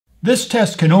This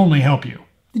test can only help you.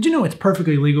 Did you know it's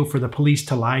perfectly legal for the police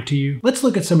to lie to you? Let's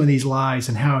look at some of these lies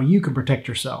and how you can protect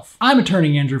yourself. I'm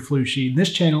attorney Andrew Flushy.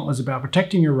 This channel is about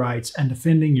protecting your rights and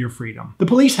defending your freedom. The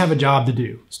police have a job to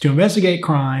do. It's to investigate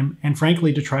crime and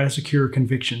frankly to try to secure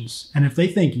convictions. And if they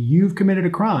think you've committed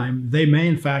a crime, they may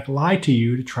in fact lie to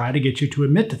you to try to get you to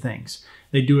admit to things.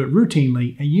 They do it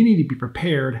routinely, and you need to be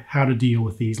prepared how to deal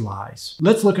with these lies.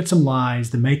 Let's look at some lies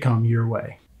that may come your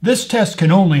way. This test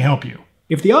can only help you.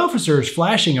 If the officer is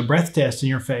flashing a breath test in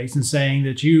your face and saying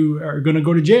that you are going to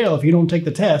go to jail if you don't take the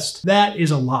test, that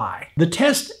is a lie. The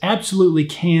test absolutely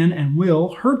can and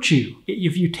will hurt you.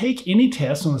 If you take any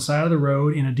tests on the side of the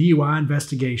road in a DUI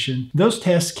investigation, those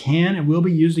tests can and will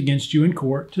be used against you in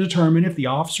court to determine if the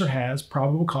officer has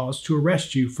probable cause to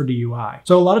arrest you for DUI.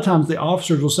 So a lot of times the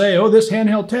officers will say, oh, this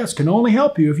handheld test can only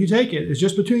help you if you take it. It's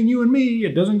just between you and me.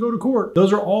 It doesn't go to court.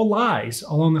 Those are all lies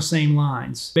along the same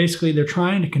lines. Basically, they're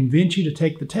trying to convince you to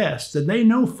take the test that they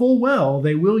know full well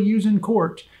they will use in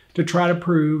court to try to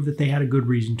prove that they had a good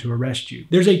reason to arrest you.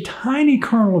 There's a tiny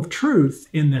kernel of truth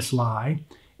in this lie,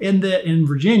 in that in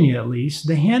Virginia at least,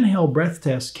 the handheld breath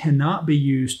test cannot be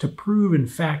used to prove in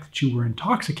fact that you were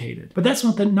intoxicated. But that's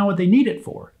not what they need it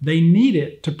for. They need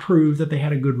it to prove that they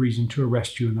had a good reason to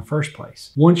arrest you in the first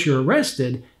place. Once you're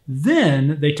arrested,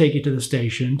 then they take you to the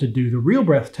station to do the real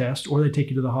breath test, or they take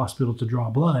you to the hospital to draw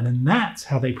blood, and that's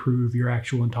how they prove your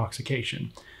actual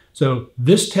intoxication. So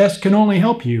this test can only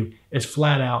help you is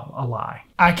flat out a lie.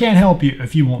 I can't help you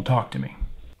if you won't talk to me.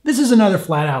 This is another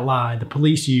flat out lie the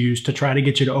police use to try to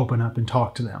get you to open up and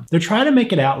talk to them. They're trying to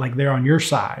make it out like they're on your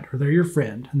side or they're your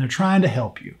friend, and they're trying to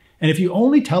help you. And if you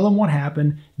only tell them what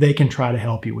happened, they can try to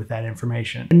help you with that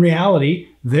information. In reality,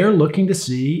 they're looking to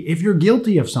see if you're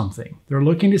guilty of something. They're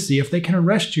looking to see if they can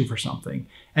arrest you for something.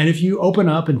 And if you open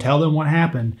up and tell them what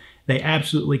happened, they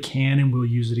absolutely can and will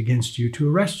use it against you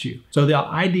to arrest you. So the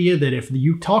idea that if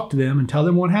you talk to them and tell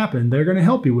them what happened, they're going to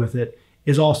help you with it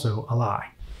is also a lie.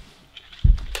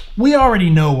 We already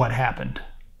know what happened.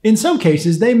 In some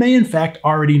cases, they may in fact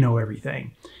already know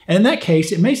everything. And in that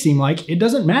case, it may seem like it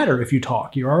doesn't matter if you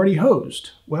talk, you're already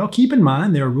hosed. Well, keep in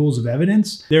mind there are rules of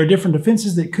evidence. There are different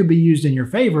defenses that could be used in your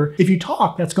favor. If you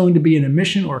talk, that's going to be an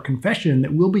admission or a confession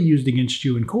that will be used against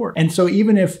you in court. And so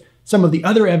even if some of the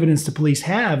other evidence the police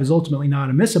have is ultimately not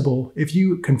admissible, if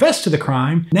you confess to the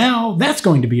crime, now that's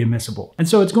going to be admissible. And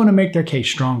so it's going to make their case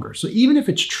stronger. So even if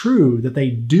it's true that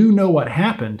they do know what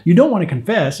happened, you don't want to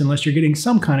confess unless you're getting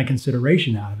some kind of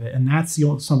consideration out of it. And that's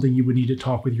something you would need to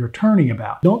talk with your attorney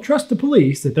about. Don't trust the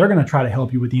police that they're going to try to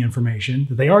help you with the information,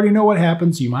 that they already know what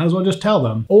happened, so you might as well just tell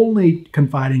them. Only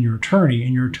confide in your attorney,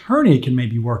 and your attorney can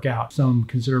maybe work out some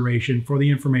consideration for the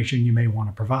information you may want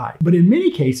to provide. But in many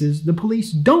cases, the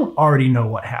police don't already know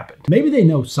what happened. Maybe they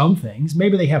know some things,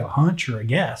 maybe they have a hunch or a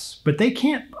guess, but they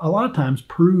can't a lot of times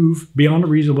prove beyond a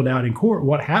reasonable doubt in court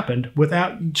what happened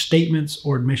without statements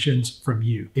or admissions from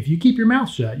you. If you keep your mouth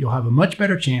shut, you'll have a much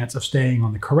better chance of staying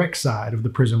on the correct side of the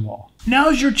prison wall.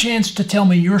 Now's your chance to tell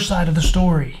me your side of the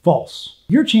story. False.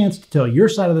 Your chance to tell your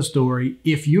side of the story,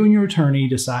 if you and your attorney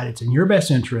decide it's in your best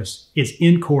interest, is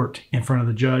in court in front of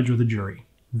the judge or the jury.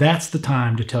 That's the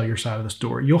time to tell your side of the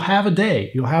story. You'll have a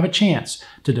day, you'll have a chance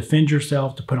to defend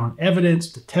yourself, to put on evidence,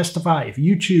 to testify if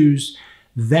you choose.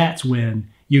 That's when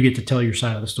you get to tell your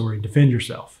side of the story and defend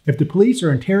yourself. If the police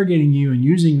are interrogating you and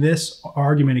using this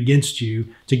argument against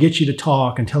you to get you to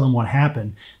talk and tell them what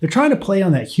happened, they're trying to play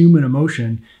on that human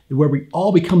emotion where we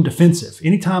all become defensive.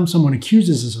 Anytime someone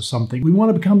accuses us of something, we want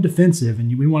to become defensive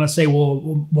and we want to say,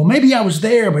 well, maybe I was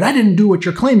there, but I didn't do what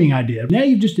you're claiming I did. Now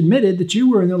you've just admitted that you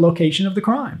were in the location of the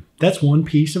crime. That's one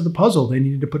piece of the puzzle they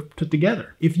needed to put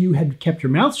together. If you had kept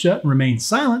your mouth shut and remained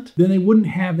silent, then they wouldn't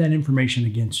have that information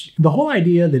against you. The whole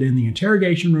idea that in the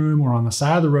interrogation room or on the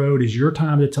side of the road is your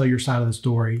time to tell your side of the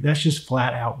story, that's just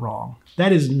flat out wrong.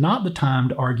 That is not the time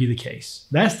to argue the case.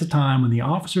 That's the time when the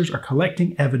officers are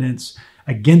collecting evidence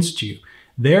against you.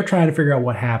 They're trying to figure out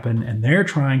what happened, and they're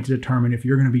trying to determine if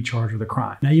you're going to be charged with a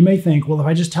crime. Now you may think, well, if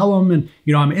I just tell them and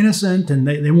I'm innocent and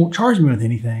they won't charge me with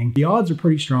anything, the odds are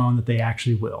pretty strong that they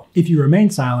actually will. If you remain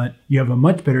silent, you have a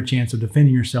much better chance of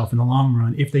defending yourself in the long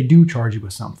run if they do charge you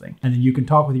with something. And then you can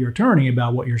talk with your attorney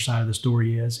about what your side of the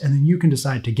story is, and then you can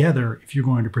decide together if you're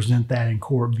going to present that in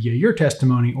court via your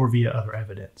testimony or via other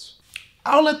evidence.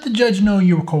 I'll let the judge know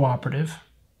you were cooperative.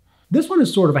 This one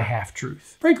is sort of a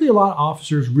half-truth. Frankly, a lot of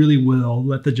officers really will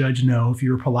let the judge know if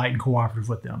you're polite and cooperative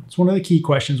with them. It's one of the key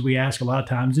questions we ask a lot of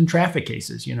times in traffic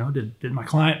cases. Did my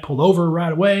client pull over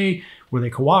right away? Were they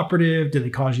cooperative? Did they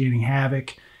cause you any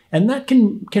havoc? And that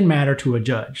can matter to a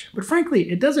judge. But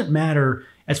frankly, it doesn't matter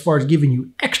as far as giving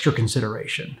you extra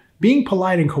consideration. Being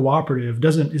polite and cooperative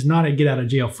is not a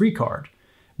get-out-of-jail-free card.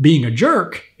 Being a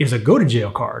jerk is a go to jail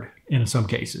card in some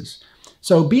cases.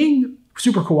 So being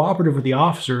super cooperative with the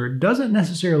officer doesn't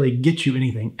necessarily get you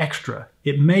anything extra.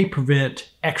 It may prevent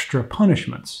extra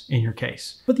punishments in your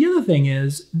case. But the other thing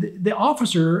is the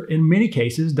officer in many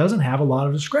cases doesn't have a lot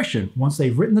of discretion. Once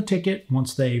they've written the ticket,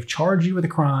 once they've charged you with a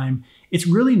crime, it's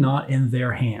really not in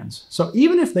their hands. So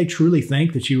even if they truly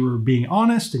think that you were being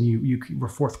honest and you were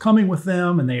forthcoming with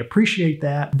them and they appreciate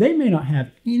that, they may not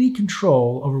have any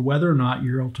control over whether or not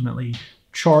you're ultimately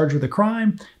charged with a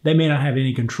crime. They may not have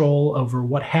any control over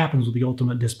what happens with the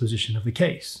ultimate disposition of the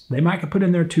case. They might put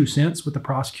in their 2 cents with the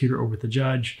prosecutor or with the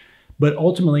judge, but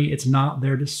ultimately it's not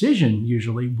their decision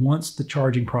usually once the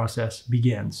charging process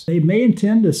begins. They may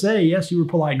intend to say, yes, you were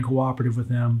polite and cooperative with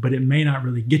them, but it may not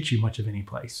really get you much of any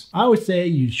place. I would say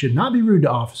you should not be rude to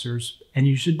officers, and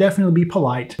you should definitely be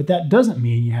polite, but that doesn't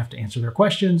mean you have to answer their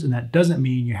questions, and that doesn't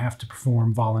mean you have to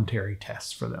perform voluntary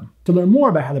tests for them. To learn more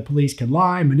about how the police can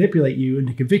lie, manipulate you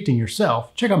into convicting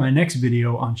yourself, check out my next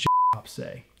video on Shit Cops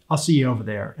Say. I'll see you over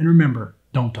there, and remember,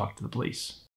 don't talk to the police.